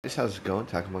Guys, how's it going?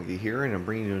 Monkey here, and I'm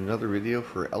bringing you another video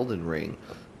for Elden Ring.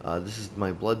 This is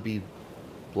my Blood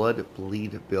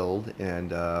Bleed build, and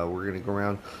we're gonna go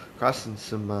around crossing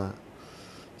some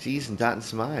T's and dotting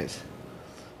some I's.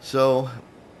 So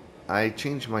I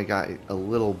changed my guy a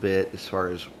little bit as far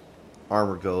as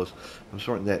armor goes. I'm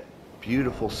sorting that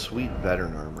beautiful, sweet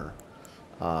veteran armor.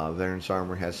 Veteran's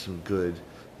armor has some good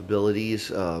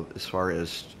abilities as far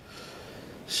as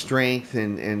strength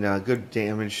and good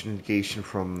damage negation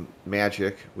from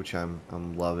magic, which I'm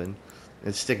loving,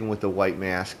 and sticking with the white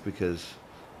mask because,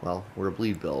 well, we're a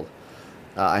bleed build.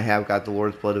 I have got the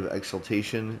Lord's Blood of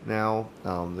Exaltation now,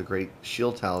 the Great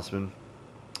Shield Talisman,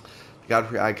 the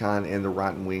Godfrey Icon, and the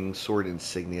Rotten Wing Sword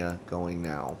Insignia going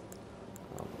now.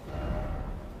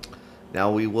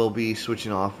 Now we will be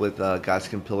switching off with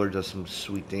Godskin Pillar, does some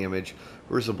sweet damage.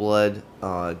 Where's the Blood?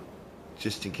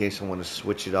 Just in case I want to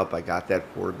switch it up, I got that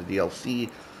for the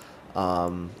DLC.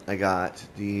 I got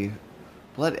the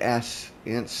Blood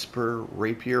Ant Spur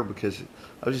Rapier because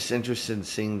I was just interested in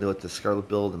seeing what the Scarlet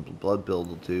build and Blood build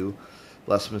will do.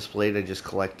 Blasphemous Blade I just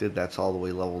collected, that's all the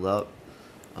way leveled up.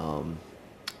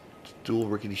 Dual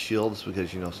Rickety Shields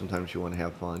because, you know, sometimes you want to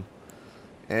have fun.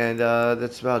 And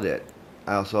that's about it.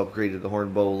 I also upgraded the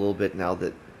Horn Bow a little bit now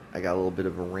that I got a little bit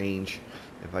of a range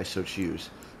if I so choose.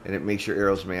 And it makes your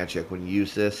arrows magic. When you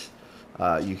use this,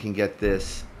 you can get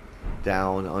this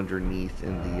down underneath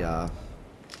in the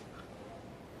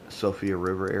Sophia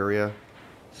River area.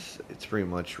 It's pretty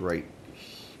much right.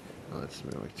 That's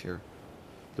right here.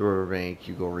 The riverbank.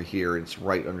 You go over here. And it's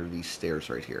right under these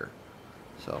stairs right here.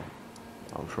 So,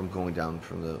 from going down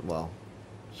from the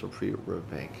Sophia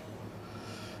Riverbank.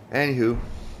 Anywho,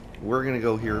 we're gonna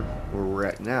go here where we're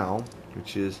at now,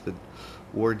 which is the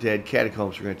War Dead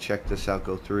Catacombs. We're going to check this out,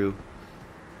 go through,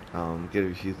 get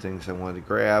a few things I wanted to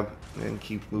grab, and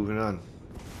keep moving on.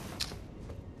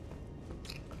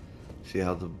 See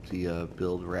how the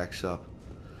build racks up.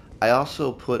 I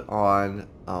also put on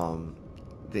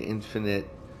the Infinite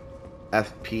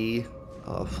FP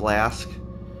flask,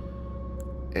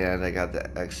 and I got the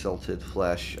Exalted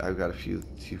Flesh. I've got a few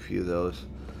of those.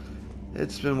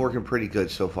 It's been working pretty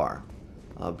good so far.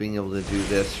 Being able to do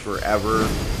this forever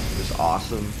is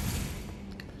awesome.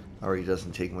 Already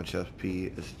doesn't take much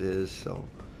FP as it is, so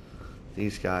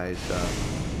these guys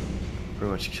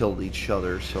pretty much killed each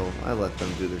other, so I let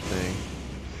them do their thing.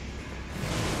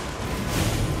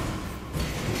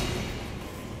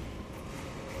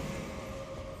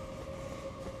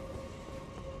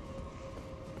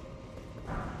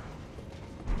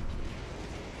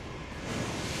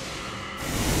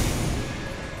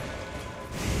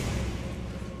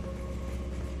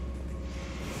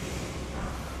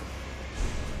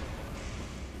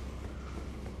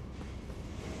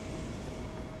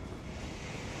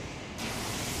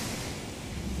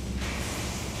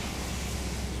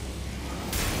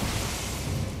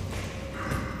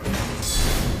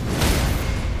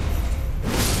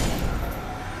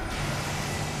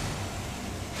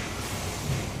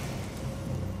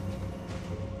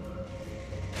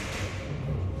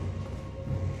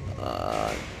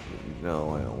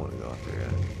 No, I don't want to go out there yet.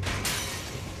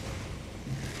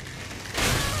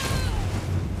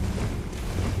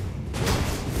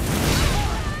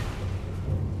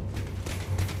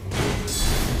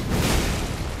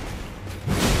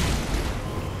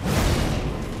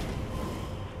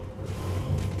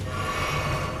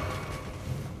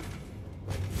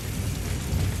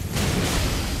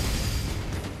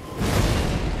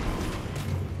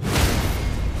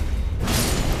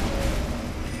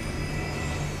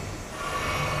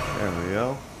 There we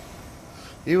go.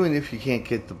 Even if you can't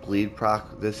get the bleed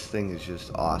proc, this thing is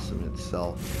just awesome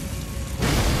itself.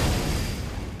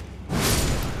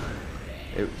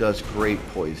 It does great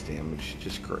poise damage,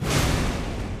 just great.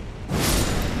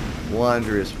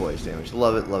 Wondrous poise damage.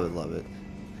 Love it, love it, love it.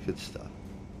 Good stuff.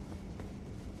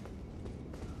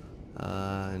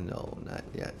 No, not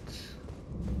yet.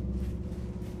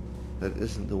 That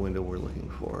isn't the window we're looking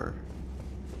for.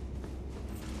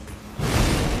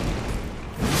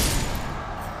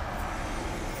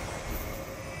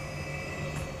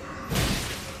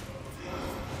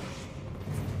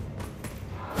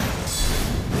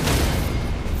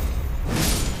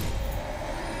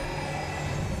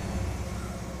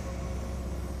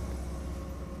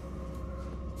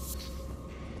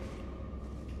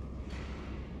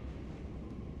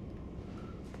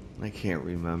 I can't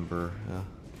remember.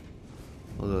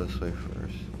 We'll go this way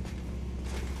first.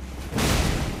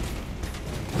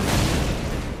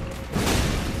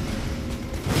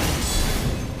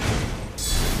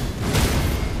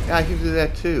 Yeah, I can do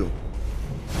that too.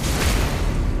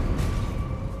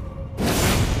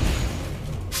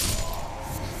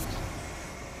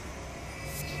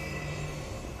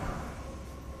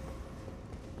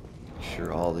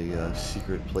 sure all the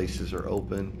secret places are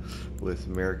open with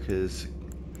Margaret's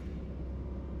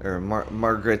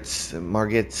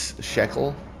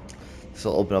shekel. This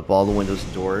will open up all the windows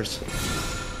and doors.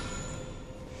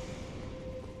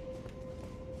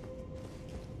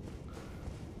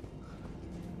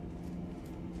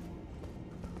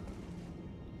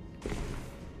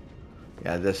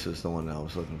 Yeah, this was the one I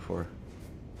was looking for.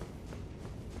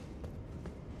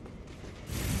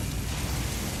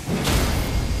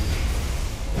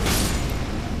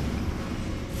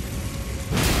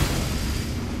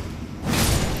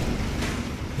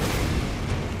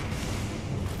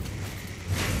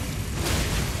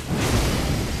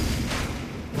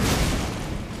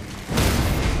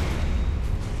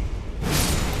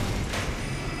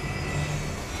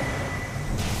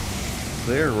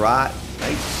 Clear Rot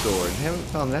Night Sword. Haven't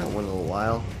found that one in a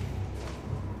while.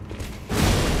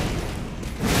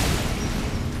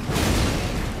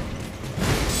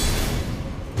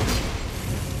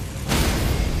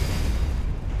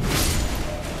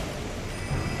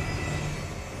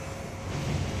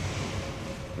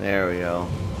 There we go.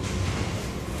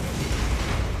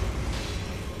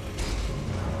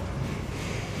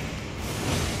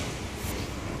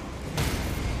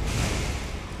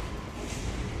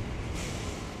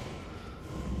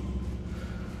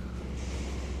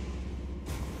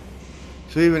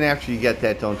 So even after you get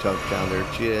that, don't jump down there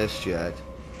just yet.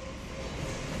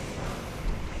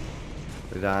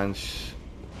 Radon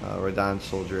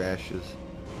soldier ashes.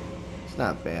 It's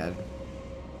not bad.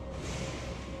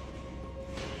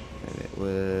 And it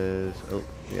was, oh,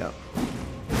 yeah.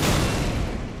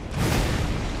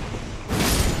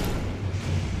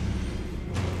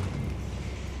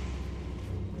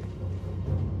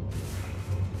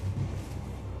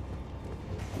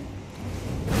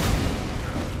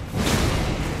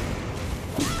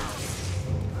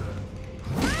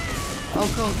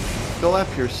 Oh, go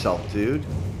F yourself, dude.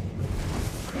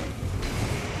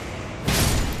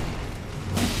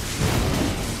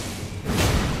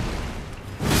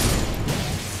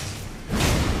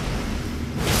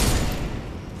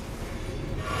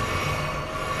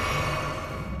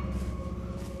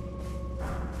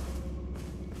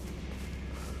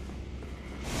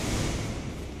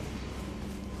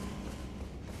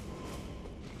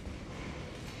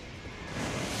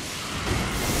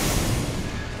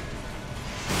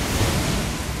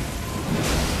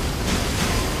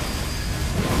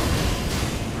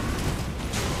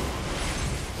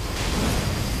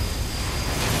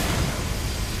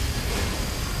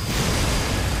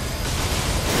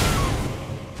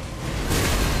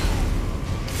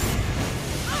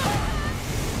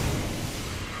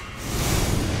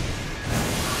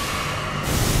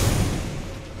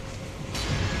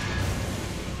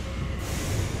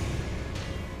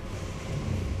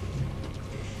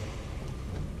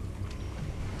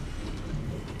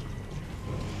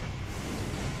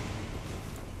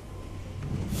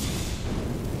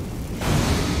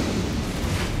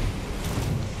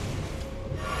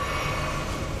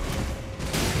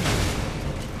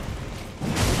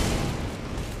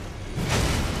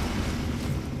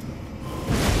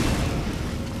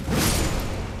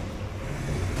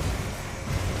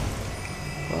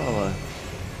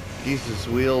 Ghiza's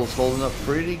wheel's holding up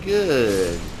pretty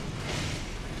good.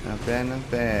 Not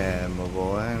bad, my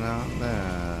boy, not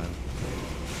bad.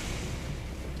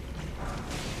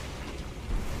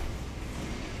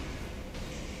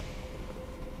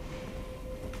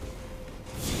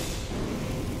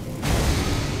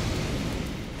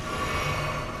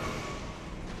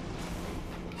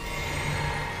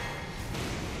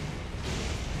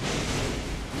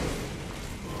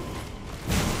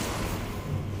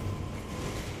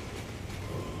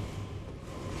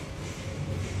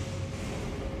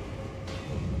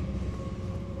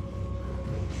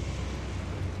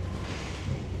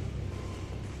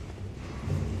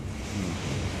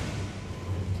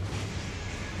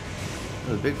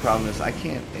 The big problem is I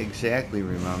can't exactly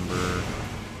remember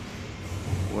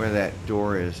where that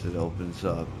door is that opens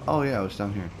up. Oh yeah, it was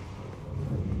down here.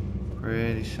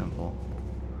 Pretty simple.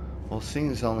 Well, seeing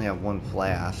as I only have one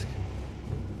flask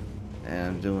and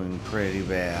I'm doing pretty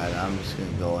bad, I'm just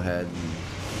gonna go ahead and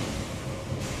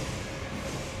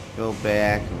go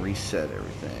back and reset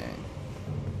everything.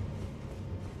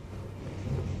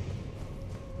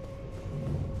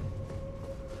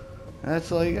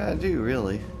 That's all you gotta do,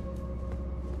 really.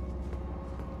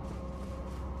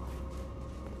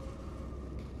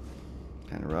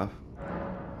 Kind of rough.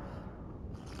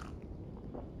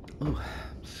 Ooh,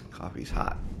 this coffee's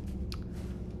hot.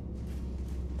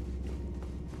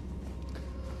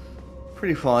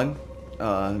 Pretty fun.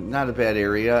 Not a bad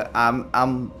area.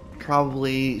 I'm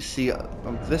probably see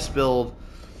this build.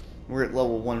 We're at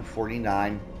level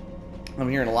 149. I'm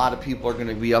hearing a lot of people are going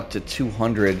to be up to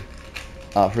 200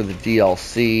 for the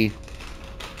DLC.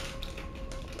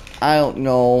 I don't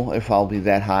know if I'll be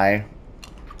that high.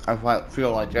 I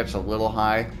feel like that's a little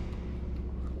high.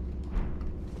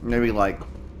 Maybe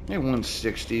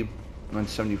 160,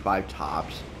 175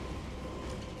 tops.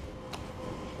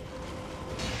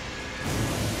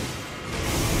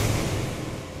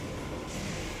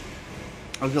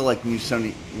 I feel like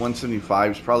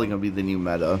 175 is probably going to be the new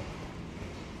meta.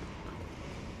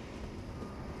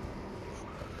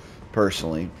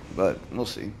 Personally, but we'll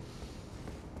see.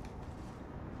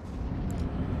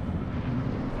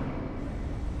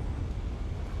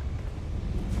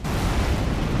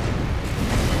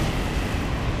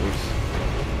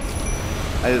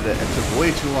 I did that. It took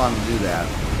way too long to do that.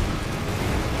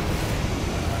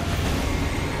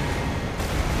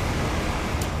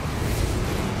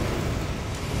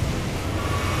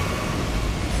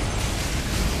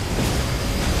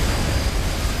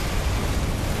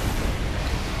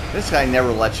 This guy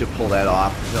never lets you pull that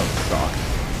off. That sucks.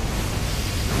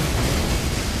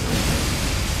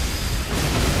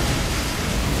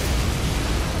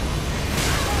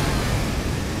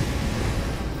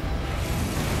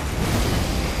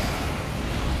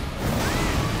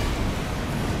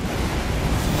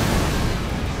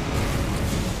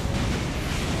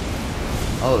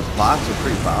 Oh, those bots are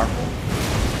pretty powerful.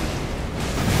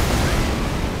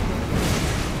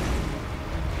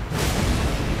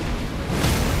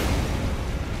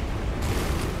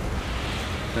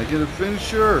 Can I get a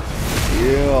finisher?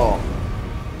 Yeah.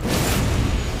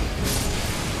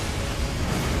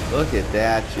 Look at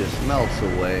that, just melts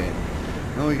away.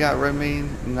 And we got Remain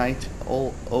Knight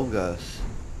Ogas.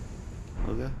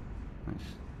 Oga? Nice.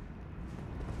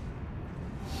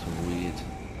 Sweet.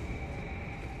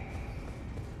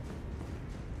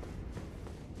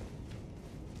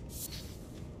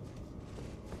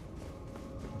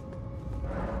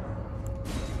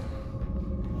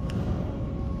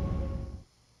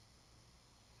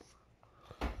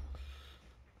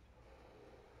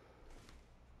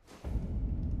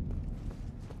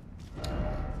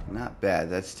 Not bad,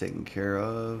 that's taken care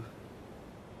of.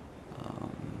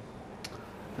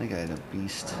 I think I had a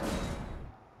beast.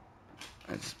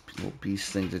 That's a little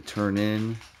beast thing to turn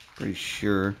in. Pretty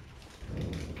sure.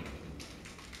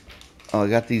 Oh, I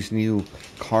got these new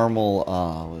caramel,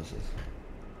 what is this?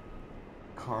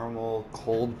 Caramel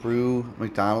cold brew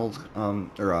McDonald's,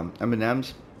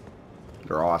 M&M's.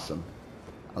 They're awesome.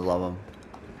 I love them.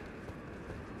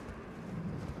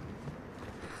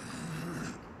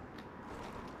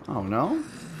 Oh, no?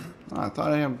 Oh, I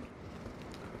thought I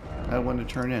had one to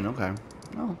turn in. Okay.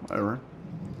 Oh, whatever.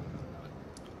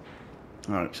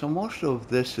 Alright, so most of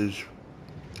this is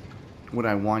what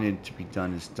I wanted to be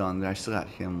done is done. I still got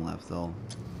him left, though.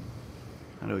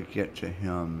 How do we get to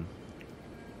him?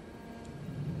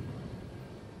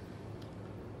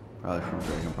 Probably from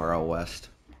Dragon Barrow West.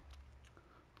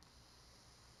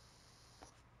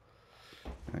 I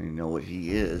don't even know what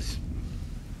he is.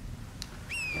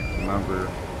 Can't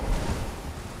remember.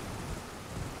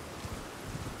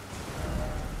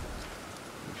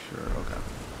 Sure, okay.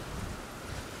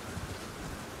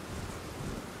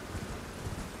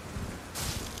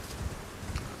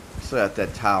 Still got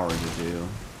that tower to do.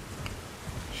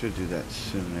 Should do that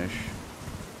soonish.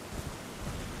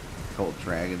 A couple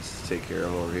dragons to take care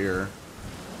of over here.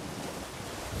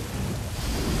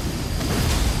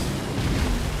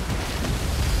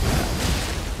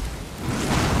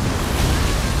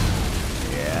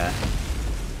 Yeah.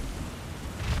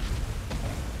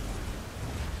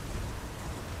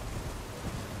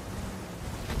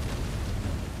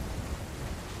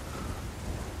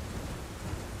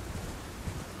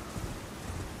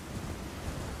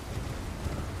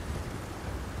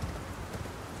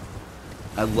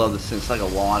 I love this thing. It's like a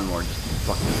lawnmower, just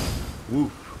fucking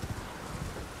woof.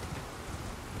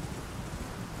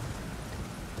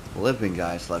 Living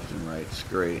guys left and right. It's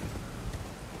great.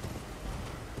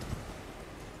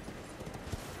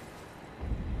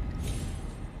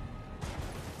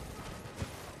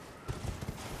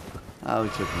 Oh, we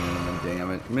took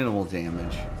minimal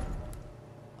damage.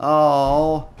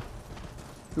 Oh,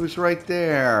 he was right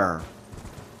there.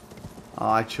 Oh,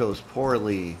 I chose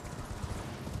poorly.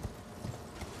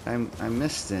 I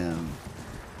missed him.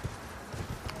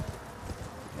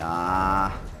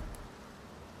 Ah.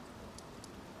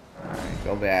 Alright,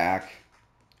 go back.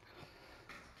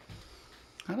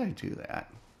 How did I do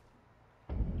that?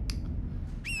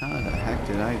 How the heck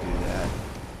did I do that?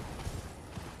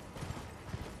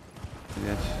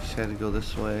 Maybe I just had to go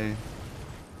this way.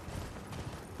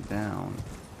 Down.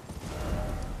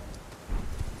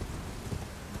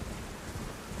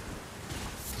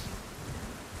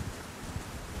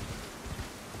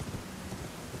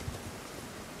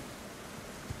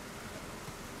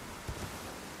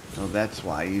 Oh, that's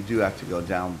why. You do have to go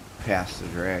down past the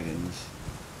dragons.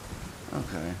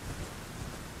 Okay.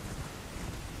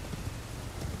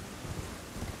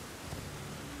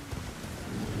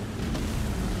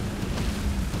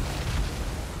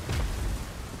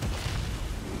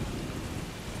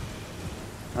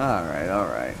 Alright,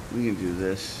 alright. We can do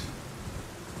this.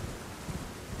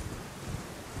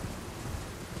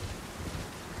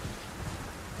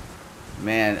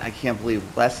 Man, I can't believe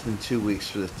less than 2 weeks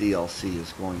for this DLC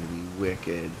is going to be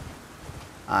wicked.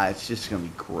 It's just going to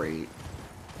be great.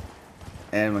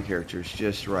 And my character is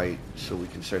just right, so we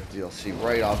can start the DLC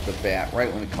right off the bat,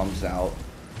 right when it comes out.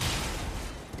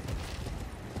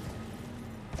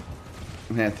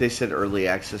 Man, if they said early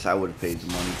access, I would have paid the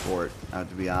money for it,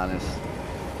 to be honest.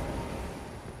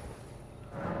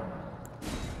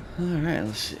 Alright,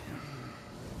 let's see.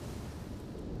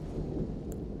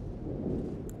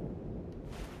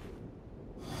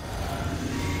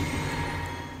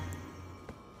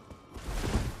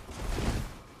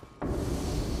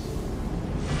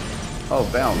 Oh,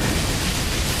 bounce.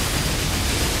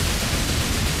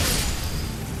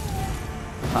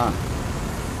 Huh.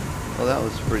 Well, that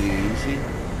was pretty easy.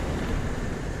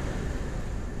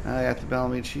 I got the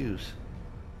Balmain shoes.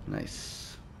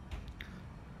 Nice.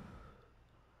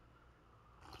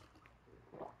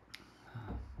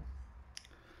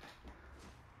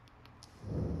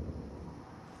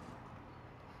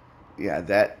 Yeah,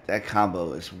 that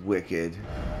combo is wicked.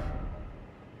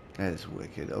 That is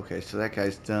wicked. Okay, so that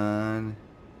guy's done.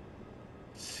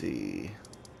 Let's see.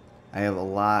 I have a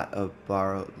lot of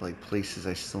borrowed, like, places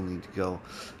I still need to go.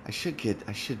 I should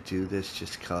do this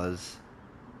just cause.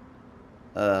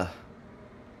 I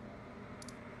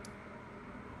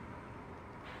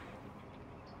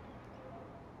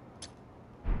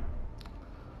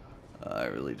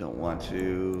really don't want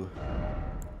to.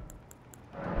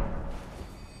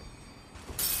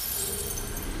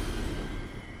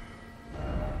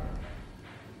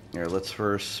 Here, let's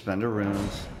first spend our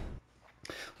runes.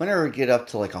 Whenever we get up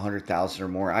to like 100,000 or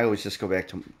more, I always just go back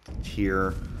to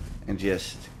tier and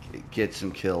just get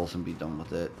some kills and be done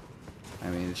with it. I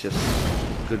mean, it's just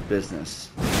good business.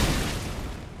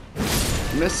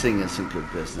 Missing isn't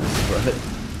good business, but...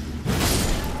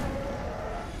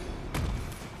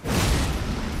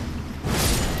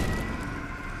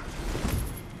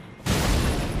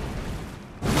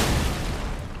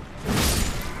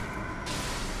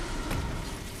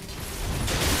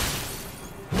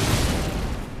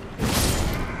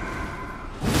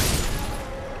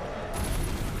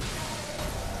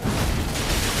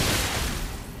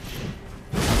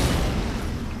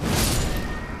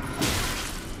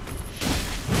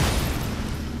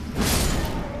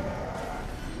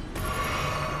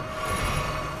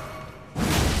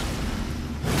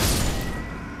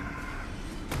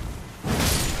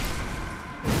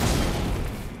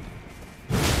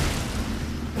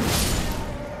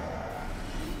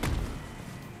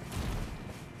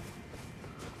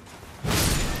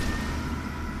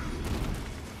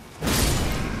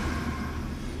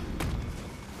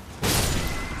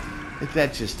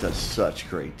 That just does such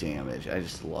great damage. I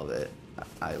just love it.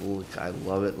 I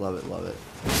love it, love it, love it.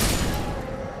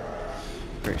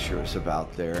 Pretty sure it's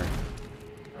about there.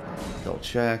 Double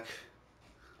check.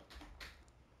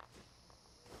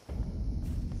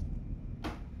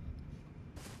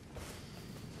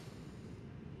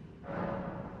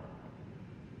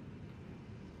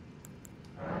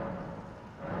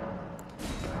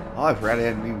 Oh, I forgot I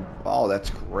had me. Oh, that's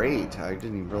great. I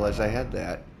didn't even realize I had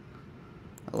that.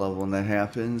 I love when that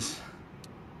happens.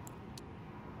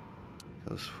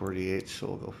 Goes 48, so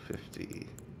we'll go 50.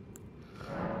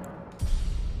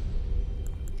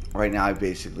 Right now, I've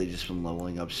basically just been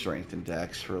leveling up strength and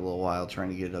dex for a little while, trying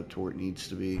to get it up to where it needs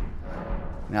to be.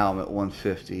 Now I'm at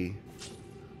 150.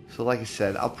 So like I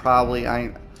said, I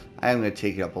am going to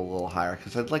take it up a little higher,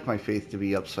 because I'd like my faith to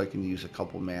be up so I can use a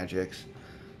couple magics,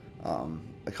 a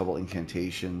couple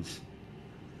incantations.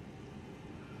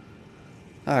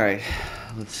 Alright,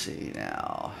 let's see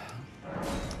now.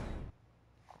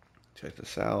 Check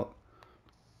this out.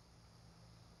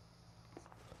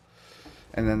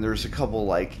 And then there's a couple,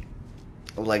 like,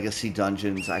 legacy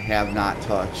dungeons I have not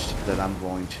touched that I'm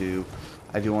going to.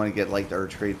 I do want to get, like, the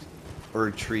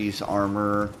Erdtree's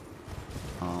armor.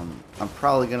 I'm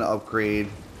probably going to upgrade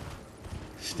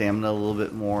stamina a little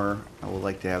bit more. I would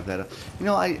like to have that. You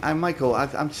know, I might go,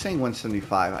 I'm saying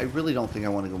 175. I really don't think I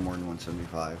want to go more than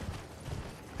 175.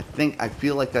 I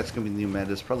feel like that's going to be the new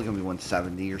meta. It's probably going to be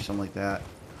 170 or something like that.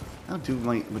 I don't do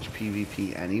much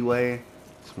PvP anyway.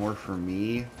 It's more for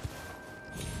me.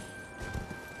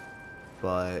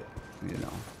 But, you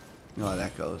know how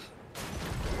that goes.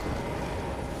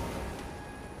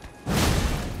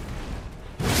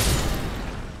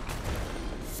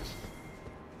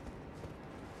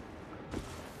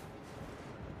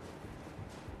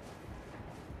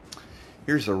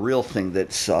 Here's a real thing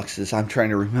that sucks is I'm trying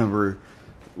to remember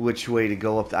which way to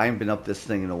go up. I haven't been up this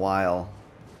thing in a while.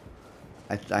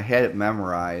 I had it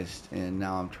memorized, and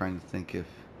now I'm trying to think if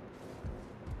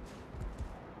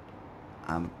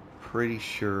I'm pretty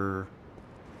sure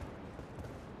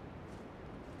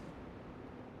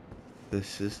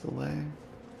this is the way.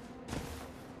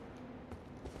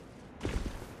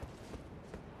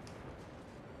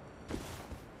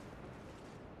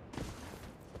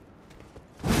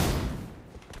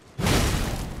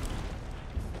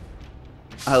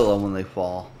 I love when they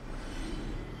fall.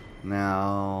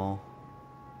 Now,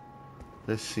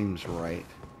 this seems right.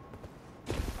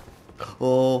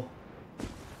 Oh.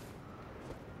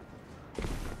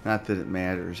 Not that it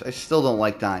matters. I still don't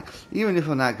like dying. Even if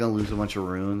I'm not going to lose a bunch of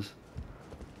runes,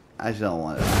 I just don't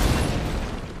want to die.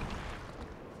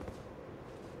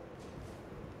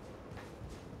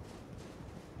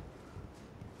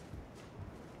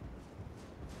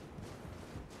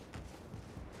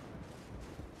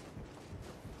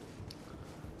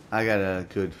 I got a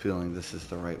good feeling this is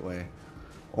the right way.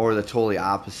 Or the totally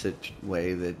opposite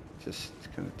way that just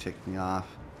going to tick me off.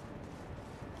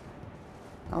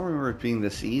 I don't remember it being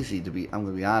this easy to be, I'm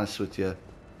going to be honest with you.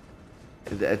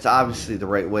 It's obviously the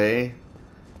right way,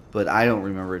 but I don't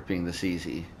remember it being this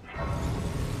easy.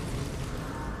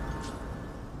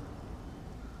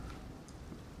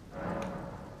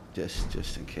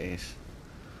 Just in case.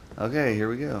 Okay, here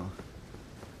we go.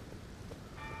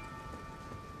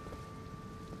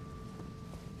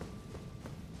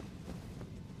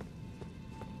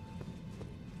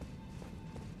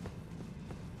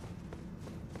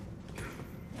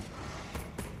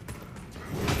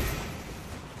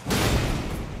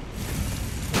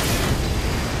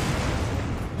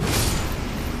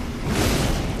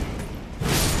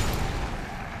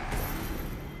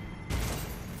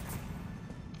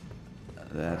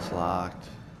 That's locked.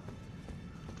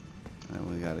 And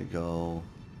we gotta go.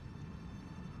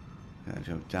 Gotta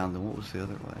jump down. Then what was the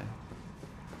other way?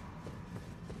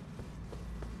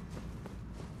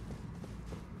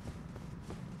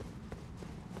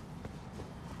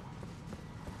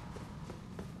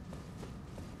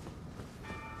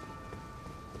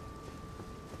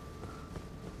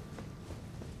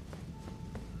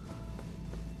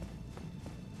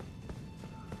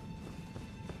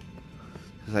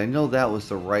 Because I know that was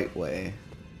the right way.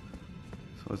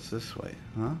 So what's this way?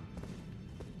 Huh?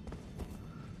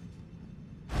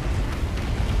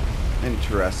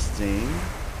 Interesting.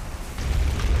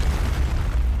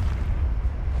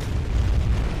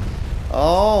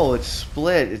 Oh, it's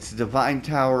split. It's Divine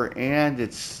Tower and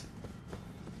it's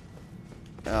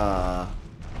a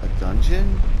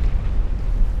dungeon?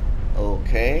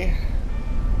 Okay.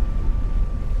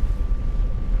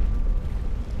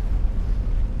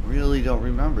 Really don't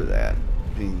remember that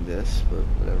being this, but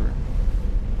whatever.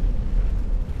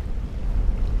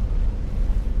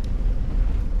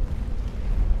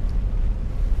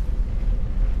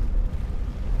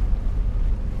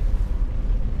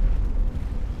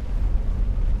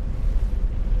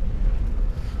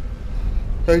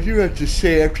 I do have to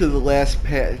say, after the last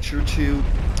patch or two,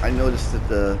 I noticed that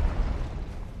the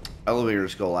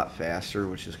elevators go a lot faster,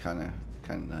 which is kind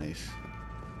of nice.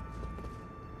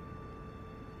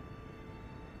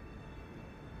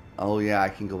 Oh yeah, I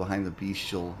can go behind the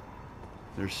bestial.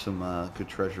 There's some good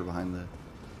treasure behind the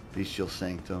bestial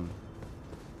sanctum.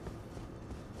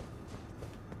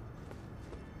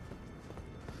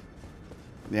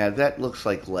 Yeah, that looks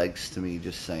like legs to me,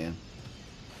 just saying.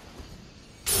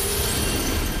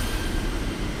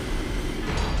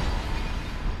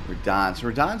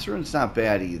 Radahn's Rune's not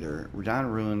bad either.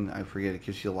 Radahn Rune, I forget, it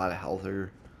gives you a lot of health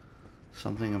or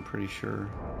something, I'm pretty sure.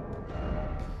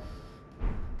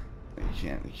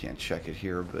 You can't check it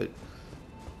here, but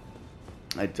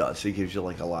it does. It gives you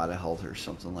like a lot of health or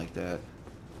something like that.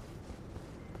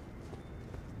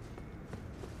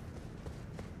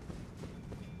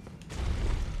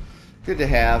 Good to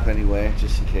have anyway,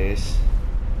 just in case.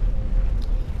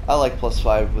 I like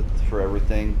 +5 for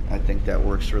everything. I think that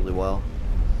works really well.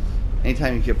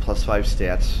 Anytime you get +5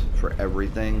 stats for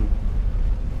everything,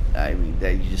 I mean,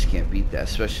 that you just can't beat that,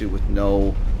 especially with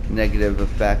no negative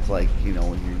effect, like, you know,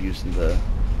 when you're using the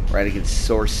right against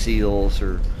source seals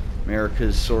or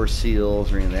America's source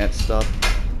seals or any of that stuff.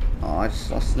 Oh, I just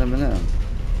lost an M&M.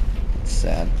 It's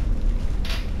sad.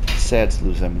 It's sad to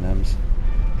lose M&Ms.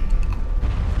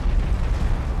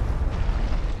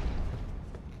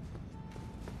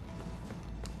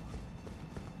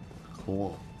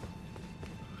 Cool.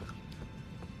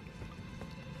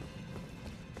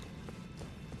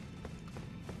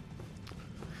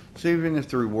 So even if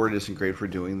the reward isn't great for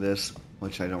doing this,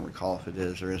 which I don't recall if it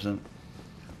is or isn't,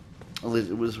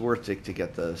 It was worth it to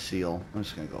get the seal. I'm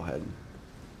just gonna go ahead and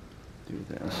do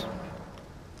this.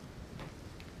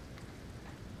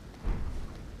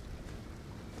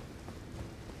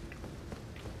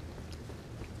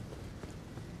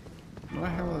 Do I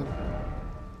have a...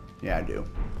 Yeah, I do.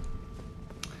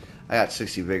 I got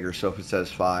 60 vigor, so if it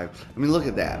says 5... I mean, look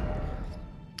at that.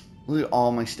 Look at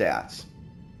all my stats.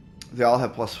 They all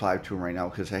have +5 to them right now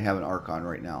because I have an Archon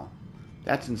right now.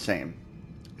 That's insane.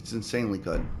 It's insanely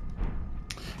good.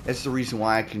 That's the reason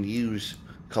why I can use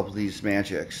a couple of these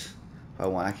magics if I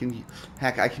want.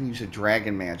 Heck, I can use a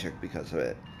dragon magic because of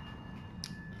it.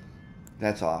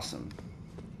 That's awesome.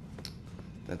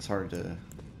 That's hard to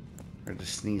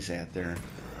sneeze at there.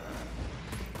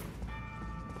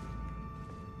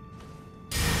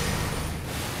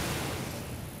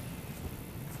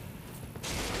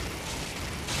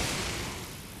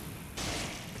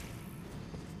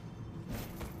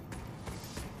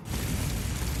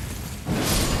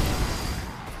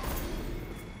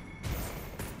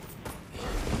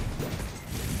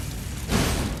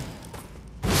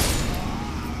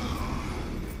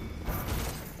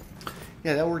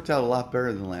 Yeah, that worked out a lot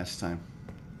better than last time.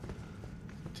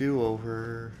 Do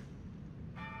over.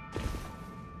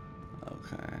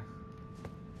 Okay.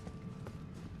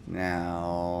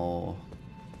 Now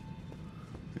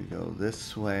we go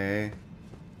this way.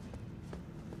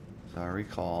 As I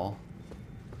recall.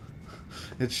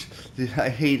 I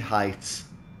hate heights.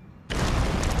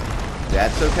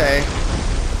 That's okay.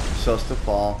 I'm supposed to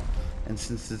fall. And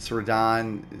since it's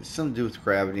Radon, it's something to do with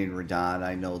gravity and Radon,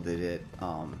 I know that it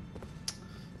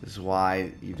is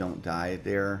why you don't die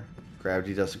there.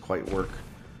 Gravity doesn't quite work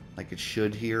like it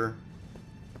should here.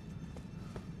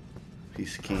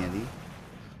 Piece of candy.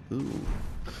 Ooh.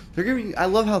 They're giving, I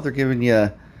love how they're giving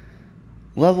you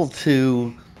level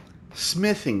 2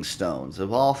 smithing stones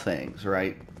of all things,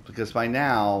 right? Because by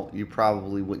now you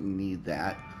probably wouldn't need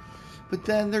that. But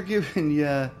then they're giving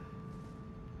you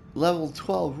level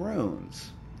 12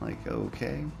 runes. Like,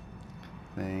 okay.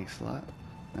 Thanks a lot.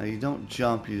 Now you don't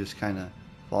jump, you just kind of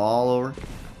fall over.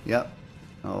 Yep.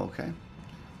 Okay.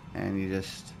 And you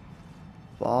just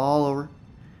fall over.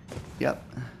 Yep.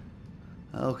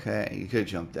 Okay. You could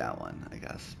jump that one, I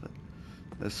guess. But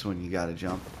this one you gotta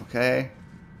jump. Okay.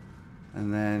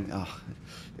 And then, oh,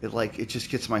 it just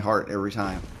gets my heart every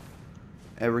time.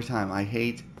 Every time. I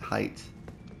hate height.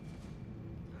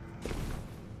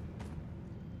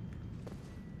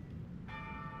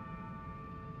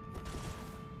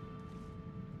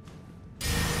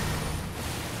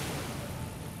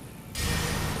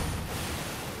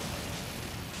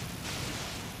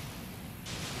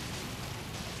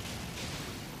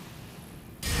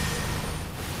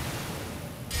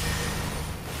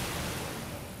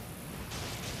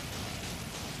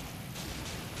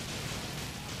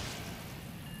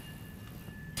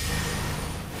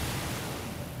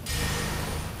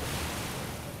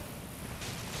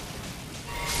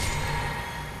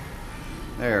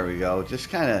 There we go. Just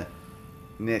kind of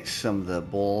nix some of the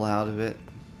bull out of it.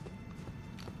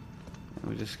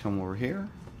 And we just come over here.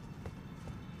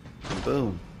 And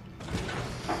boom.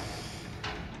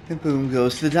 And boom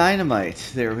goes the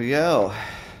dynamite. There we go.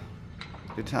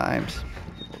 Good times.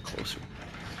 Get a little closer.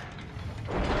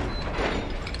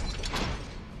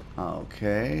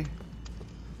 Okay.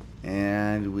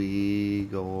 And we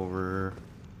go over...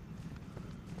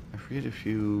 I forget if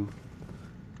you...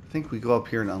 I think we go up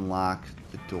here and unlock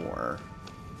the door.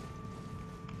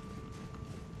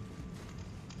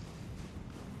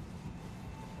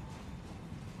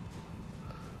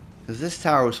 Because this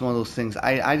tower was one of those things,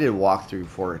 I did a walkthrough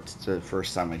for it the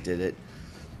first time I did it.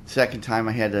 Second time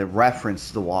I had to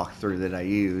reference the walkthrough that I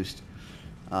used.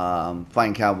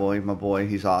 Fine Cowboy, my boy,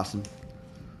 he's awesome.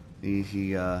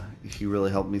 He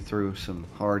really helped me through some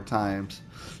hard times,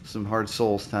 some hard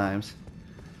Souls times.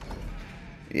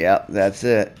 Yep, that's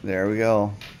it. There we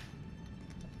go.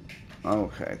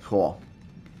 Okay, cool.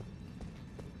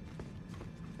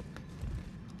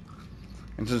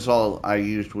 And since all I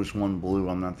used was one blue,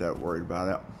 I'm not that worried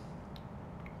about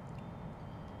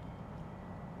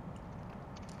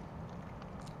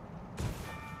it.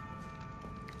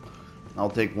 I'll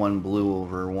take one blue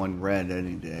over one red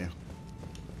any day.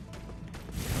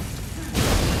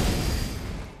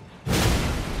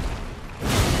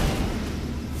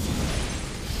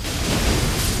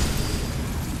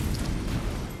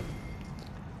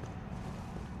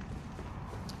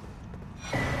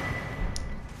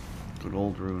 Good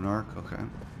old rune arc, okay.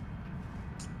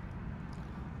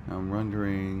 Now I'm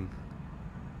wondering,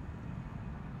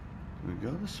 do we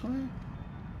go this way?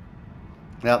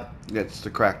 Yep, it's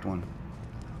the cracked one.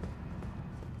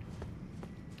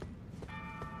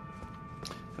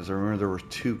 Because I remember there were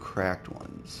 2 cracked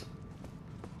ones.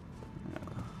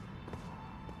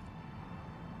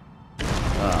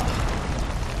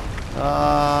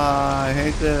 I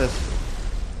hate this.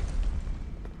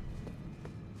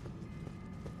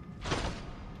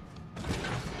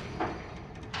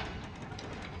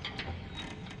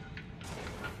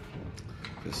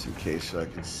 Just in case so I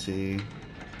can see.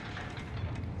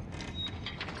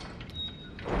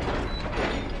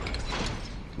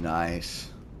 Nice.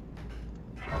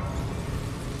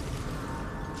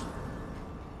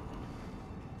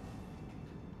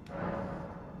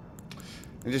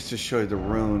 And just to show you the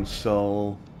runes,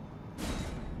 so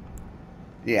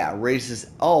yeah, raises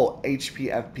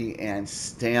HP, FP, and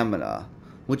stamina,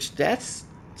 which that's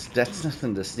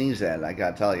nothing to sneeze at. I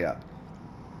gotta tell you,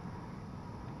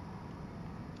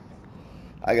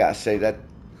 I gotta say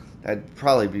that'd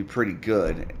probably be pretty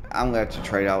good. I'm gonna have to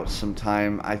try it out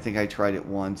sometime. I think I tried it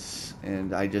once,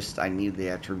 and I need the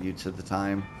attributes at the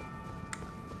time,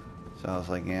 so I was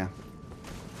like, yeah.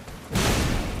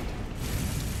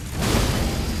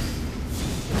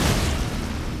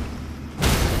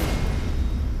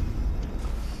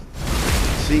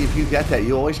 See, if you get that,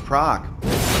 you always proc.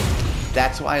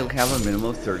 That's why I have a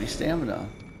minimum of 30 stamina.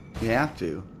 You have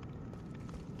to.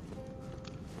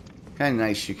 Kind of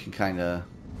nice, you can kind of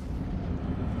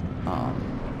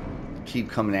keep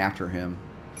coming after him.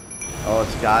 Oh,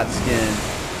 it's Godskin.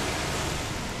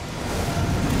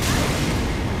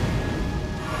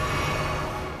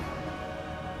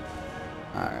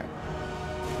 Alright.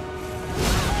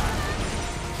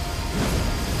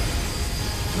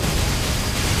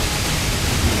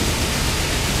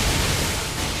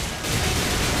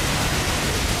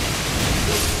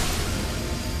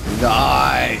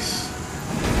 Nice!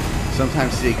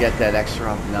 Sometimes you get that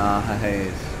extra.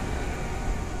 Nice.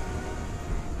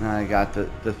 Now I got the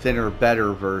thinner,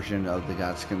 better version of the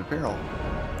Godskin apparel.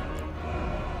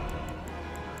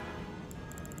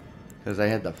 Because I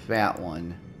had the fat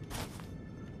one.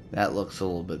 That looks a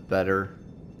little bit better.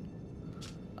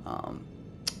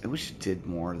 I wish it did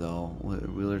more though.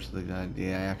 Wheelers of the God,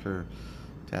 yeah, after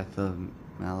death of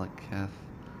Malekith,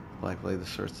 Black Blade, the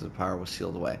source of the power was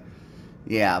sealed away.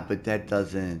 Yeah, but that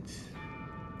doesn't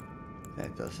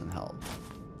help.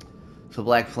 So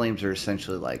black flames are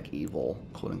essentially like evil,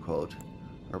 quote unquote,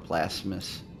 or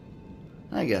blasphemous.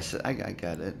 I guess I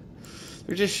get it.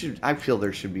 There just should, I feel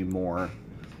there should be more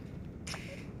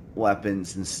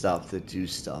weapons and stuff that do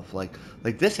stuff like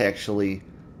this actually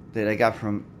that I got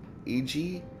from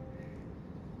EG.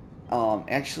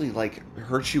 Actually like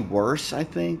hurts you worse. I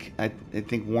think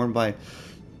worn by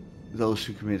those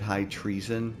who commit high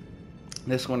treason.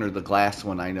 This one or the glass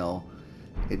one, I know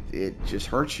it just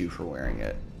hurts you for wearing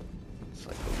it. It's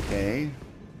like, okay.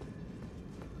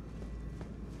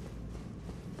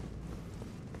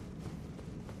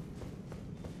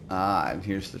 Ah, and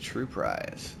here's the true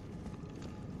prize.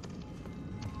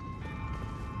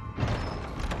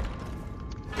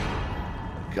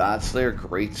 Godslayer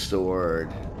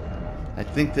Greatsword. I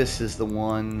think this is the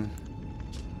one.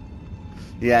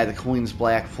 Yeah, the Queen's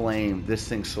Black Flame. This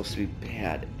thing's supposed to be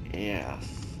bad ass.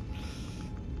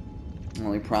 The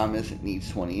only problem is it needs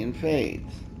 20 in faith.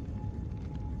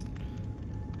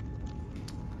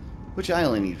 Which I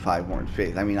only need 5 more in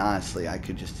faith. I mean, honestly, I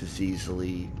could just as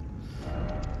easily,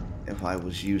 if I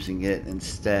was using it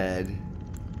instead,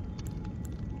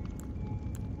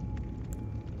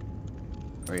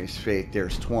 raise faith.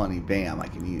 There's 20. Bam, I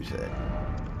can use it.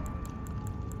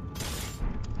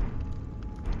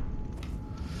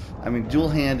 I mean,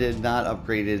 dual-handed, not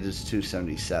upgraded, is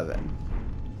 277.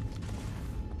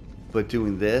 But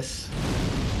doing this,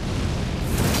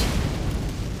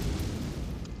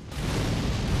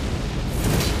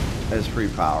 is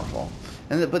pretty powerful.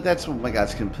 But that's what my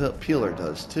Godskin Peeler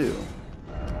does too.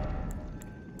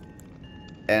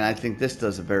 And I think this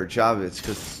does a better job of it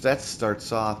because that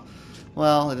starts off,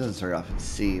 well, it doesn't start off at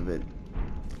C, but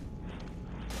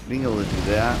being able to do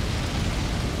that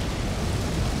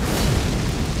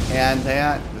and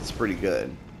that's pretty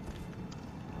good.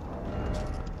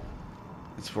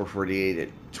 It's 448 at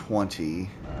 20.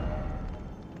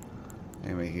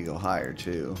 Maybe we could go higher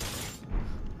too.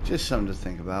 Just something to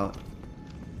think about.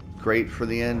 Great for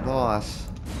the end boss.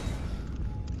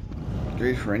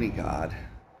 Great for any god.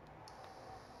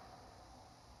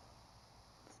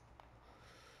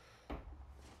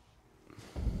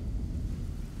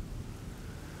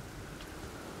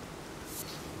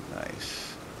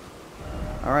 Nice.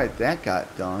 Alright, that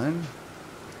got done.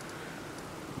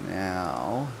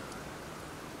 Now,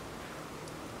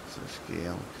 it's a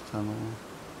scale tunnel.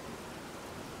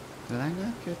 Did I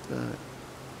not get the...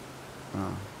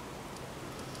 Oh.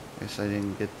 Guess I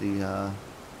didn't get the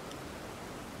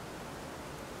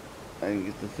I didn't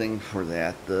get the thing for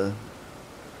that. The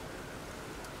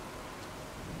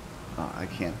I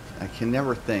can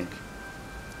never think.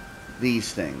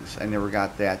 These things. I never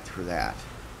got that for that.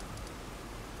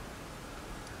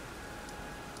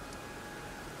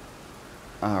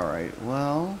 Alright,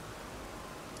 well.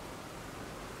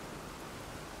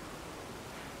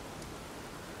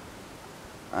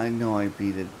 I know I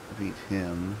beat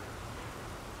him.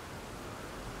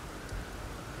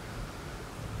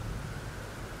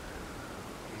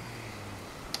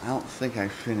 I don't think I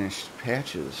finished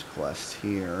Patch's quest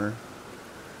here.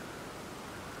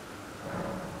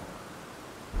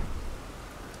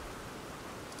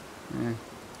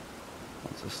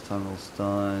 Once this tunnel's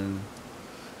done,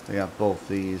 I got both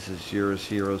these. Azura's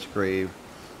Hero's Grave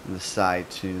and the side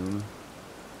tomb.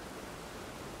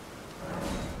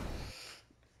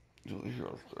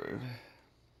 Hero's Grave.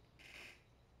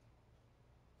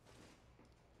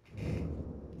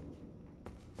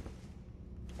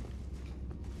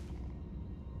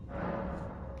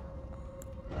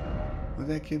 What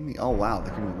did that give me? Oh wow, that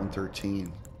gave me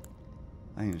 113.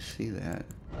 I didn't see that.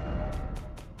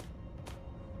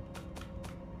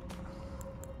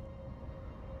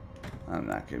 I'm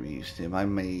not gonna use him. I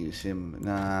may use him.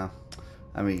 Nah,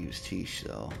 I may use Tish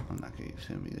though. I'm not gonna use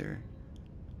him either.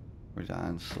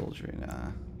 Radon Soldier.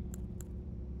 Nah.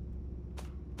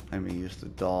 I may use the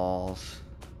dolls.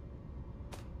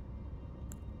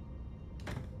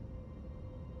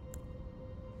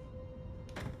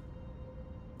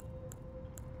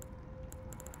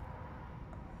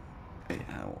 Yeah,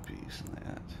 I won't be using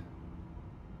that.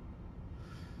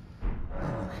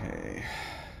 Okay.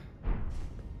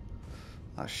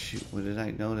 Oh shoot, what did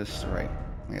I notice? Right,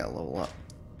 I gotta level up.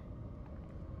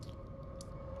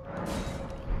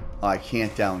 Oh, I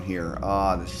can't down here.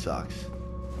 Oh, this sucks.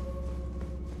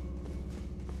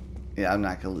 Yeah, I'm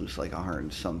not gonna lose like 100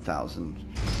 and some thousand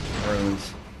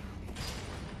runes.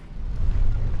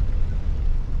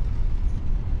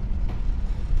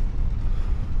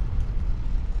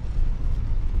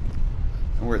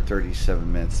 And we're at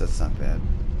 37 minutes, that's not bad.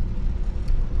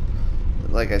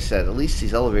 Like I said, at least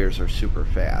these elevators are super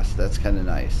fast. That's kind of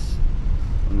nice.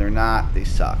 When they're not, they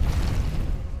suck.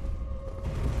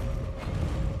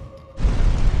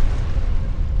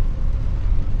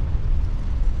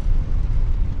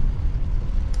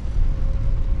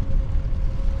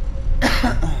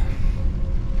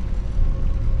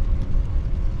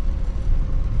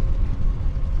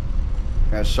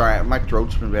 Yeah, sorry, my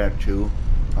throat's been bad too.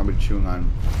 I've been chewing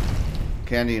on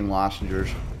candy and lozenges.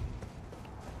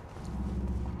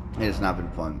 It has not been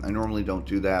fun. I normally don't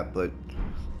do that, but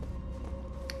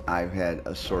I've had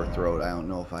a sore throat. I don't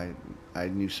know if I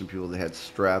knew some people that had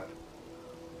strep.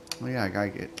 Oh yeah, I gotta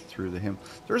get through the hymn.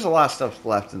 There's a lot of stuff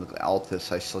left in the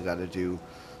Altus I still gotta do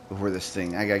before this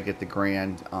thing. I gotta get the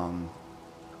grand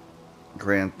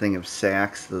thing of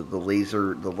sacks, the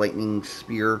laser, the lightning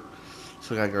spear.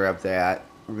 So I gotta grab that.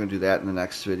 We're gonna do that in the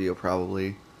next video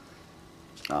probably.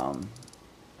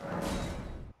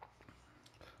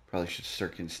 Probably should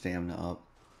start getting stamina up.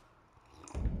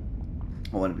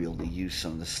 I want to be able to use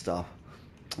some of this stuff.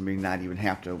 I mean, not even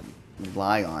have to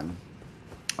rely on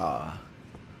the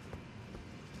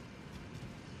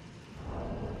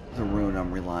rune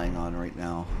I'm relying on right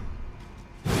now.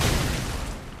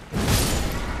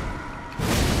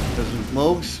 Because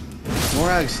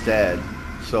Morag's dead,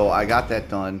 so I got that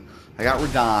done. I got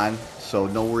Radon, so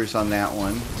no worries on that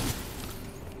one.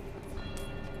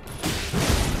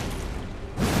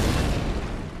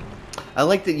 I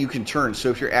like that you can turn, so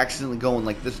if you're accidentally going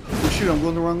like this, oh shoot, I'm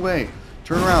going the wrong way,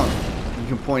 turn around. You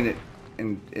can point it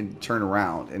and turn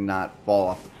around and not fall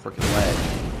off the freaking ledge.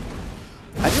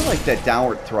 I do like that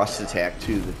downward thrust attack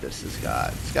too that this has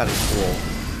got. It's got a cool,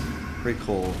 pretty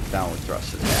cool downward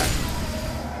thrust attack.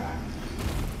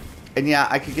 And yeah,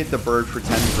 I could get the bird for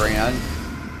 10 grand,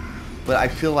 but I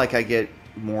feel like I get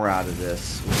more out of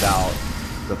this without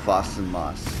the fuss and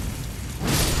muss.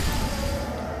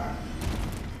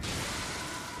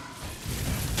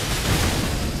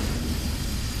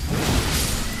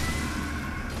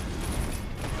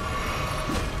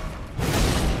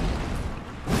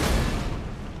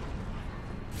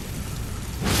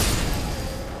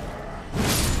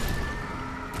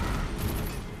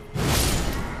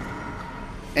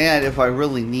 And if I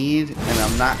really need, and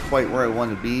I'm not quite where I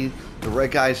want to be, the red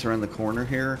guys are in the corner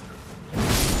here.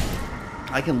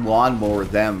 I can lawnmower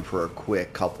them for a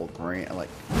quick couple grand, like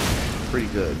pretty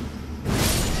good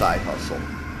side hustle.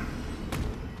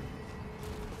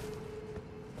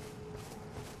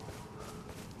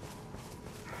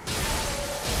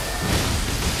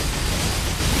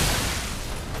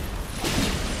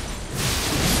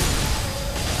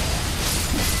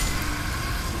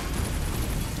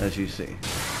 as you see.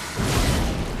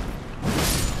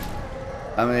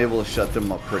 I'm able to shut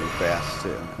them up pretty fast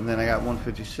too. And then I got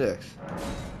 156.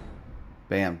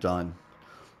 Bam, done.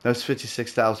 That's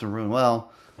 56,000 runes.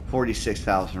 Well,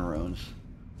 46,000 runes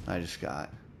I just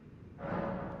got.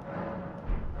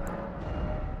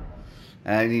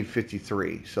 And I need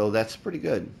 53, so that's pretty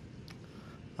good.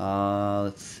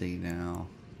 Let's see now.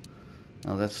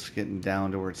 Now that's getting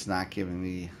down to where it's not giving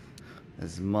me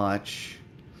as much.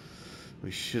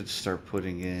 We should start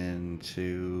putting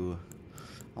into...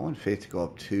 I want faith to go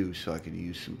up 2 so I could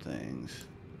use some things.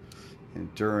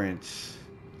 Endurance.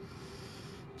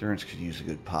 Endurance could use a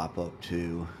good pop-up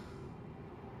too.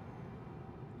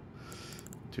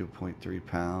 2.3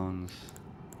 pounds.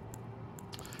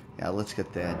 Yeah, let's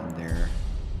get that in there.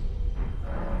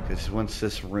 Because once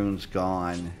this rune's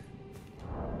gone...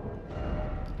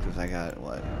 Because I got,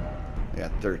 what? I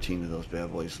got 13 of those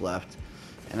bad boys left.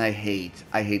 And I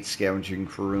hate scavenging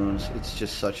for runes. It's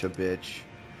just such a bitch.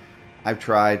 I've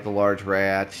tried the large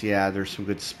rats. Yeah, there's some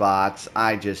good spots.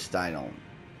 I don't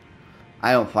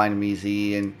find them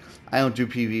easy, and I don't do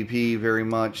PvP very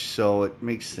much, so it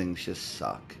makes things just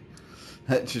suck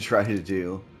to try to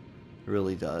do. It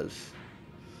really does.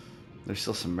 There's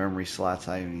still some memory slots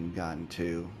I haven't even gotten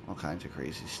to. All kinds of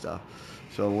crazy stuff.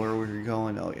 So where are we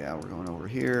going? Oh yeah, we're going over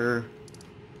here.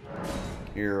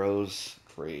 Heroes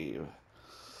Grave.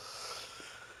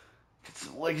 Get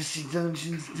some legacy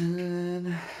dungeons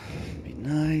done. Be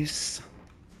nice.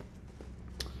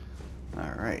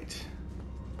 Alright.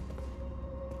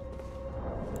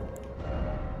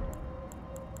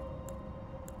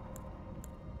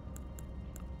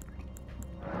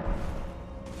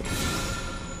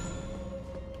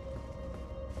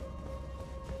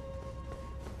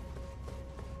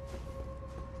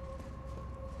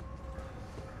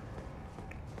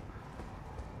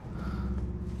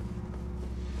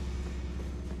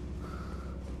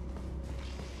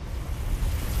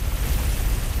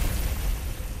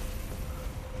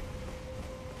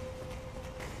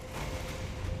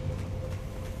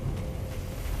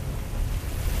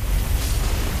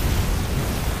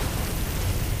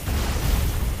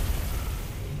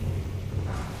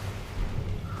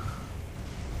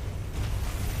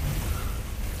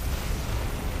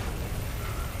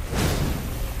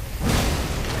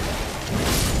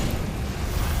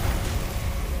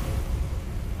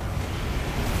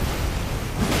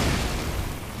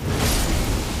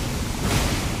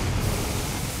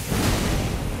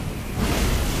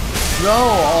 No!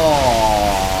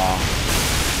 Aww.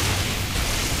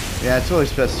 Yeah, it's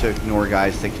always best to ignore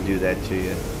guys that can do that to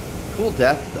you. Cool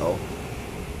death, though.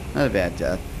 Not a bad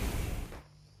death.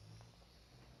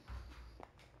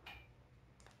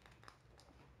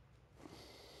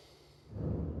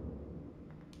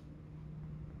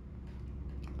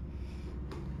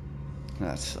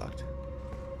 That sucked.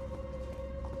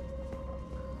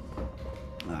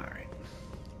 Alright.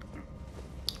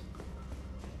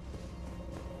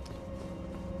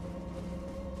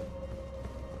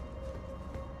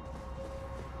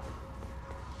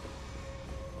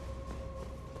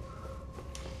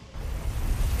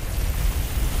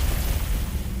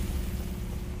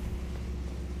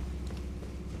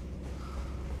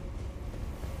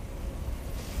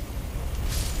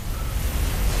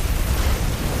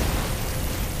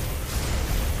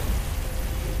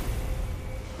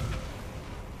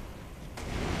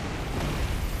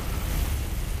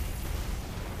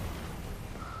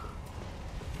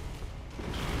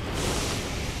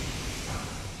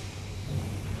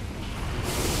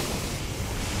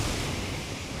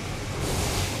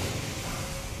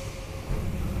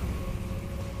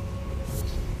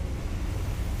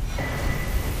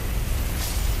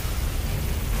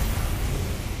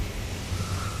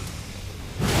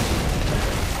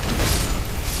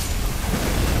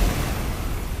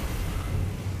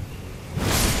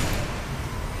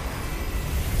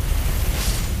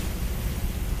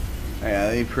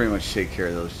 Yeah, they pretty much take care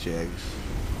of those jigs.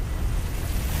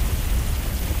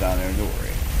 Down there, don't worry.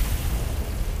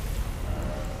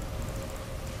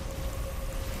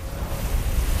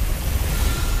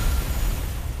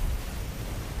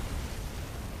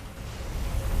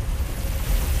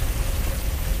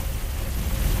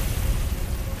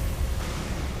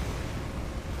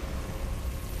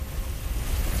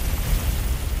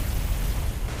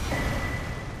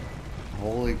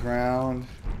 Holy ground.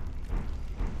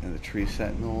 And the tree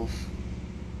sentinels.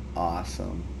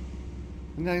 Awesome.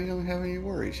 And now you don't have any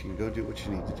worries. You can go do what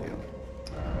you need to do.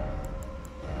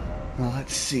 Well,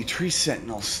 let's see. Tree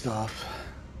sentinel stuff.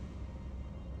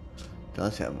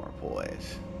 Does have more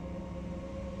boys.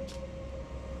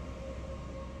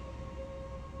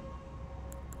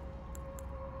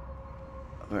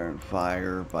 Burn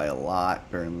fire by a lot.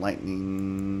 Burn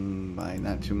lightning by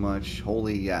not too much.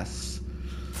 Holy yes.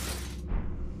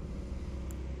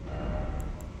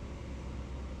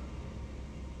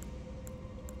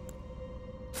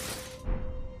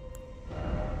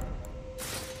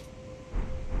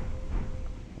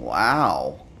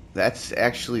 Wow. That's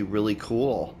actually really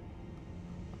cool.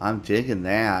 I'm digging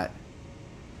that.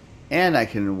 And I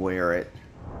can wear it.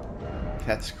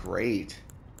 That's great.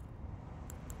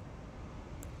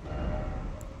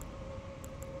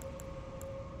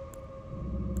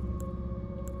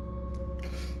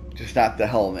 Just not the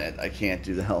helmet. I can't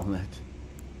do the helmet.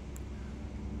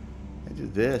 I do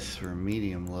this for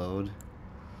medium load.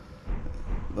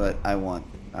 But I want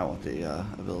the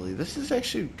ability. This is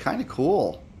actually kind of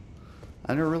cool.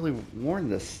 I never really worn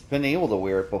this. Been able to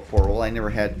wear it before. Well, I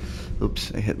never had.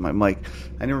 Oops, I hit my mic.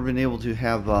 I never been able to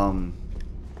have.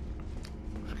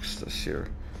 Fix this here.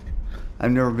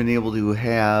 I've never been able to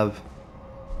have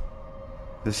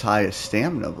this high a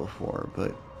stamina before,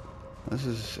 but this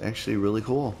is actually really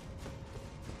cool.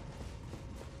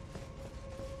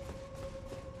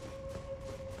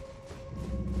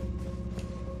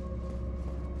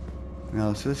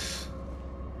 Now is this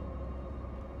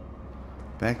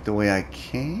back the way I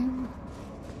came?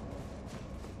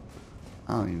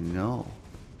 I don't even know.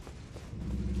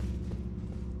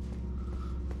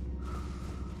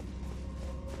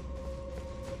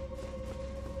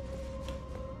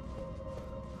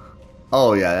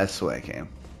 Oh yeah, that's the way I came.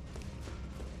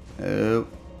 Oh.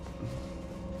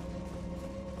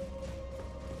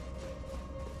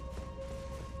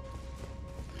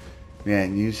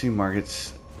 Man, using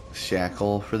Margaret's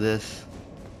shackle for this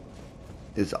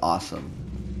is awesome.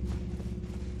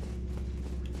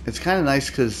 It's kind of nice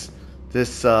because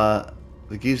this the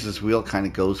Ghiza's wheel kind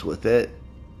of goes with it.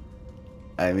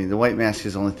 I mean, the white mask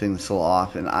is the only thing that's a little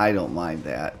off, and I don't mind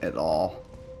that at all.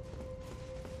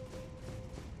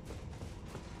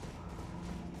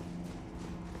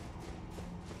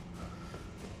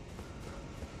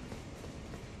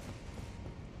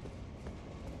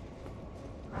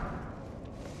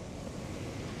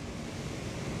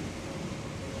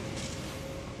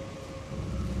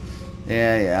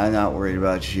 Yeah, I'm not worried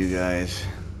about you guys.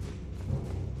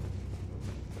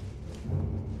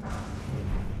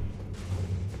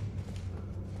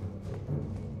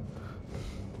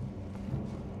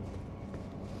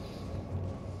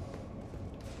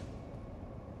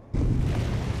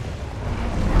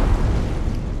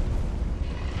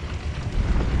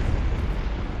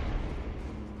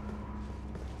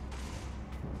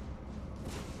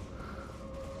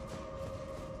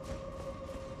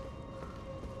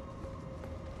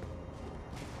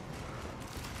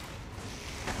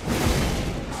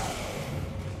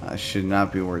 I should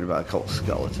not be worried about a couple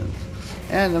skeletons.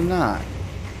 And I'm not.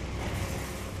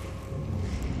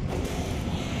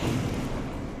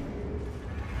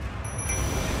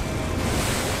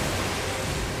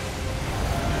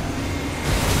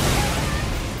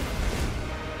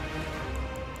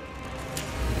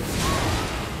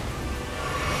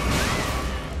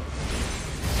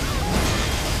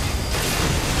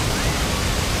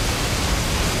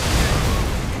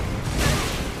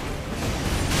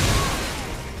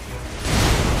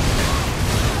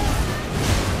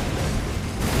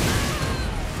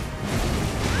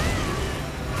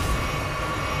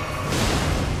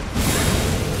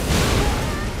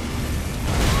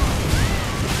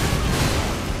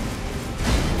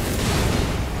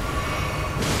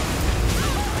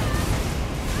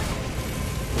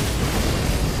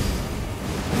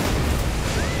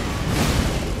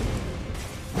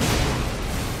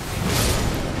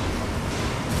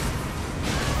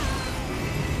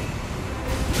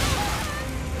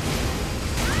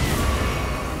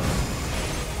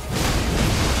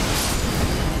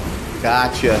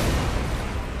 Gotcha.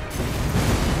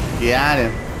 Got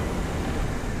him.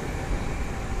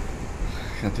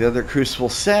 Got the other crucible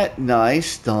set.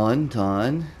 Nice.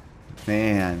 Done.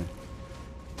 Man.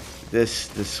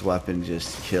 This weapon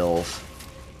just kills.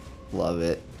 Love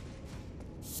it.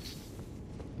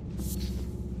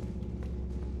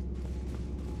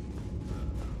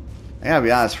 I gotta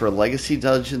be honest, for a legacy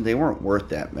dungeon, they weren't worth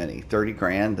that many. 30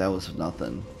 grand, that was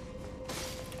nothing.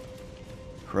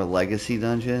 For a legacy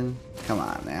dungeon? Come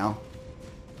on now.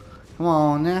 Come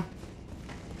on now.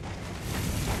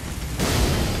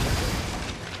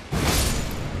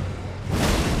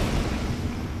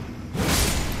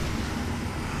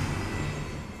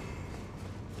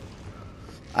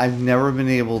 I've never been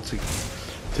able to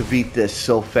beat this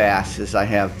so fast as I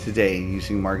have today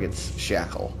using Margaret's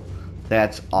shackle.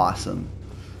 That's awesome.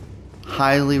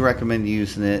 Highly recommend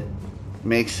using it.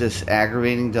 makes this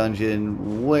aggravating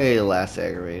dungeon way less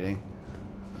aggravating.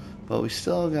 But we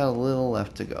still got a little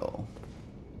left to go.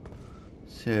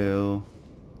 So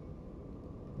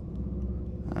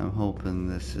I'm hoping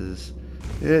this is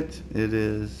it. It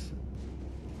is.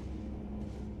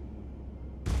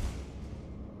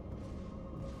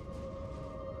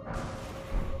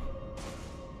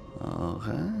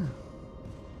 Okay.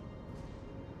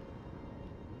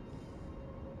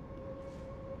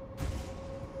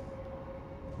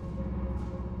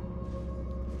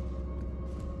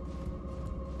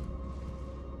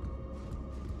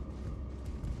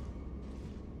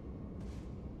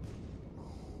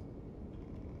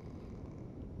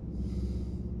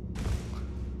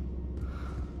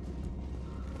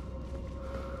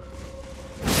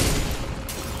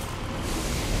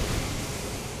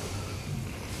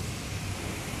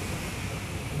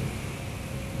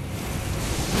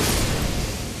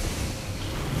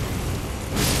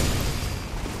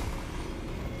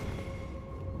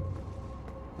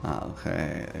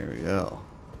 Okay, there we go.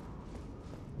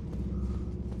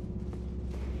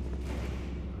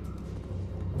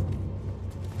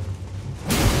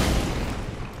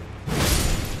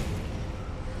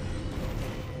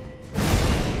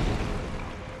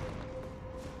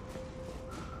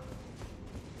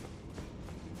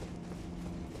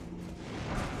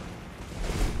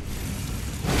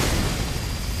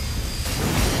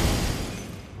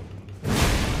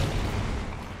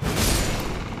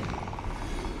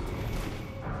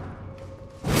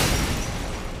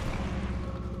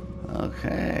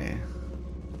 Okay.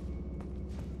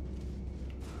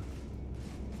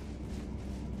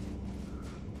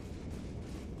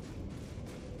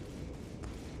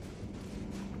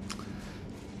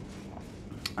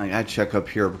 I gotta check up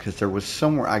here because there was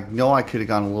somewhere, I know I could have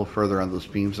gone a little further on those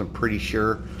beams, I'm pretty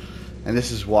sure. And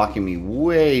this is walking me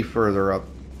way further up,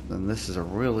 and this is a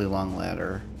really long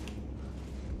ladder.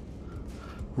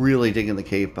 Really digging the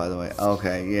cave, by the way.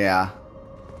 Okay, yeah.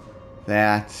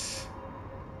 That's...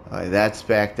 Okay, that's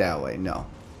back that way. No.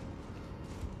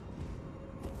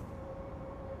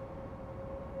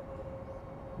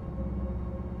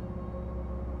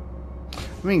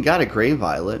 I mean, got a gray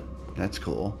violet. That's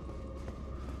cool.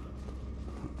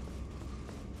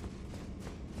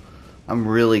 I'm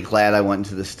really glad I went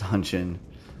into this dungeon,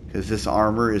 because this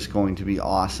armor is going to be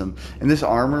awesome. And this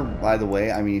armor, by the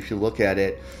way, I mean, if you look at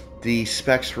it, the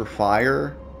specs for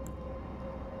fire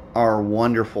are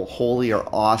wonderful. Holy are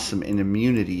awesome, and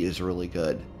immunity is really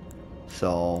good.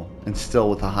 So, and still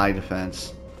with a high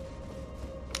defense.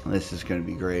 This is going to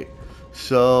be great.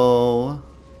 So,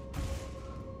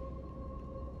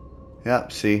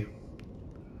 yep, see.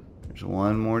 There's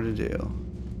one more to do.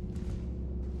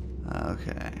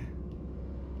 Okay.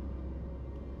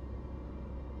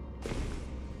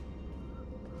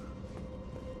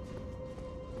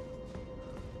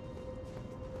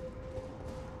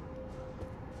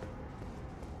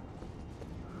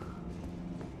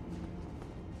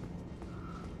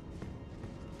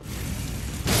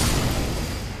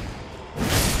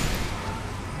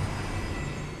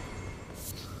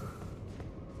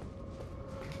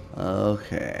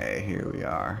 Okay, here we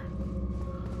are.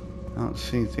 I don't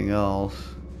see anything else.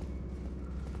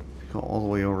 Go all the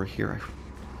way over here.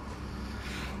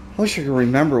 I wish I could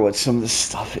remember what some of this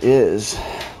stuff is.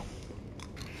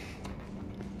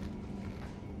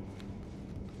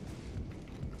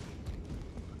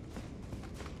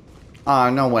 Ah,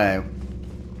 no way.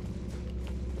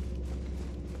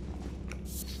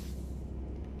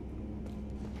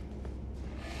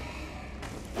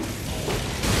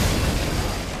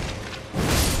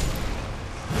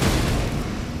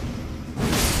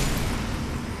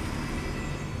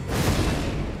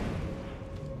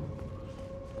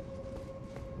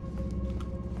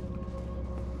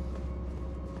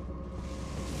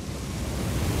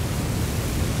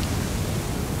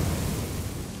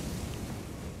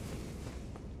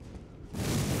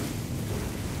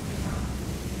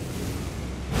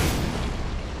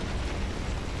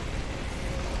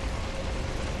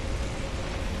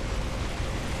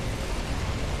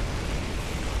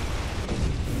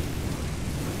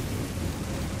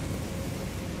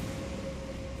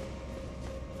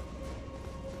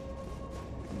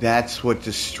 That's what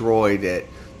destroyed it.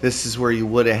 This is where you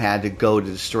would have had to go to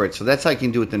destroy it. So that's how you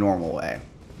can do it the normal way.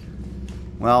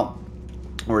 Well,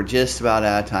 we're just about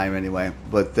out of time anyway.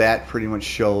 But that pretty much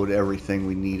showed everything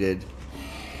we needed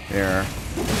there.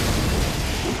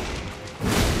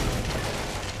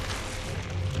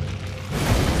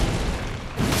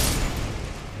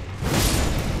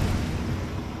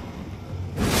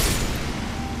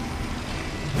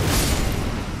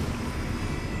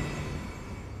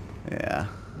 Yeah.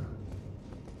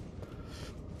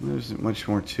 isn't much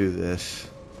more to this.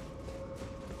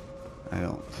 I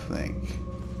don't think.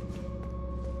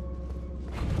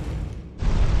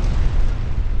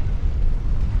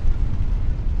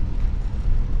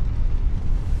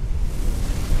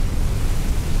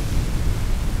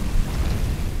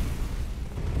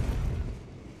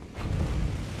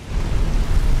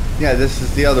 Yeah, this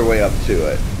is the other way up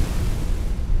to it.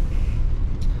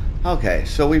 Okay,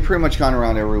 so we've pretty much gone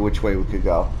around every which way we could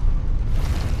go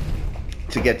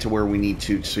to get to where we need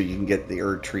to, so you can get the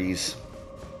Erdtree's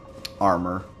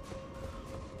armor.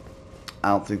 I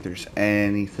don't think there's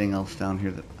anything else down here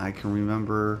that I can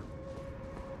remember.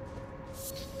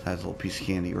 Has a little piece of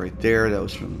candy right there. That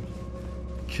was from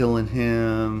killing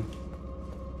him.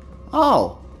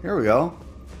 Oh, here we go.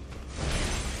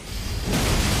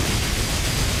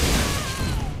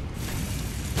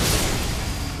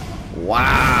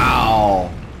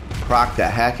 Wow! Croc the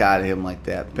heck out of him like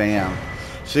that. Bam.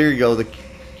 So here you go, the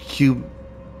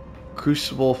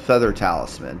Crucible Feather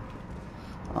Talisman.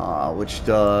 Which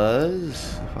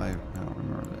does, if I don't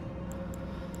remember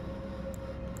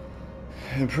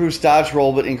that. Improves dodge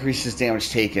roll, but increases damage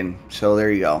taken. So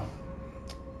there you go.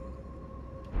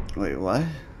 Wait, what?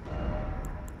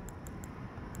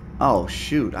 Oh,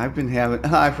 shoot. I've been having...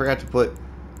 I forgot to put...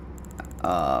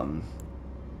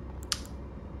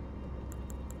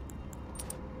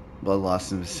 Blood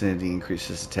loss in the vicinity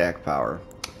increases attack power.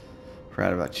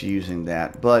 Forgot about you using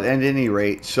that. But at any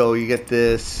rate, so you get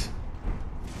this.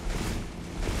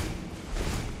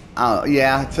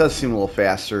 Yeah, it does seem a little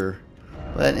faster,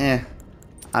 but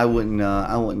I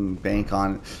wouldn't bank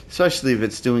on it, especially if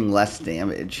it's doing less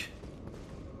damage,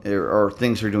 or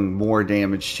things are doing more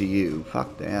damage to you.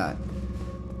 Fuck that.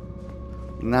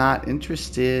 Not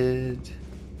interested.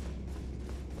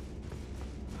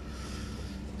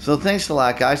 So thanks a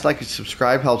lot, guys. Like and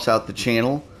subscribe, helps out the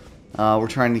channel. We're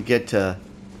trying to get to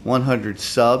 100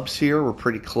 subs here. We're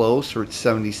pretty close. We're at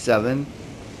 77.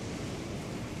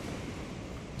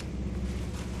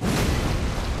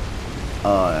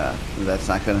 Yeah, that's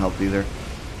not going to help either.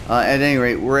 At any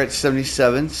rate, we're at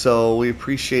 77, so we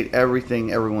appreciate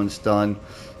everything everyone's done.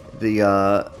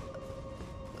 The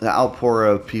outpour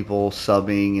of people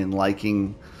subbing and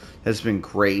liking has been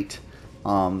great.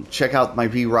 Check out my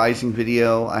V Rising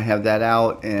video. I have that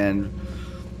out, and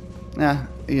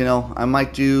you know, I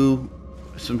might do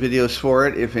some videos for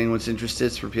it if anyone's interested.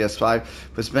 It's for PS5,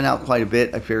 but it's been out quite a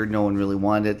bit. I figured no one really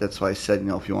wanted it. That's why I said, you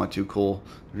know, if you want to, cool.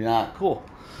 If you're not, cool.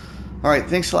 All right,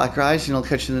 thanks a lot, guys, and I'll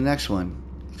catch you in the next one.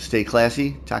 Stay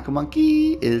classy. Taco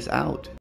Monkey is out.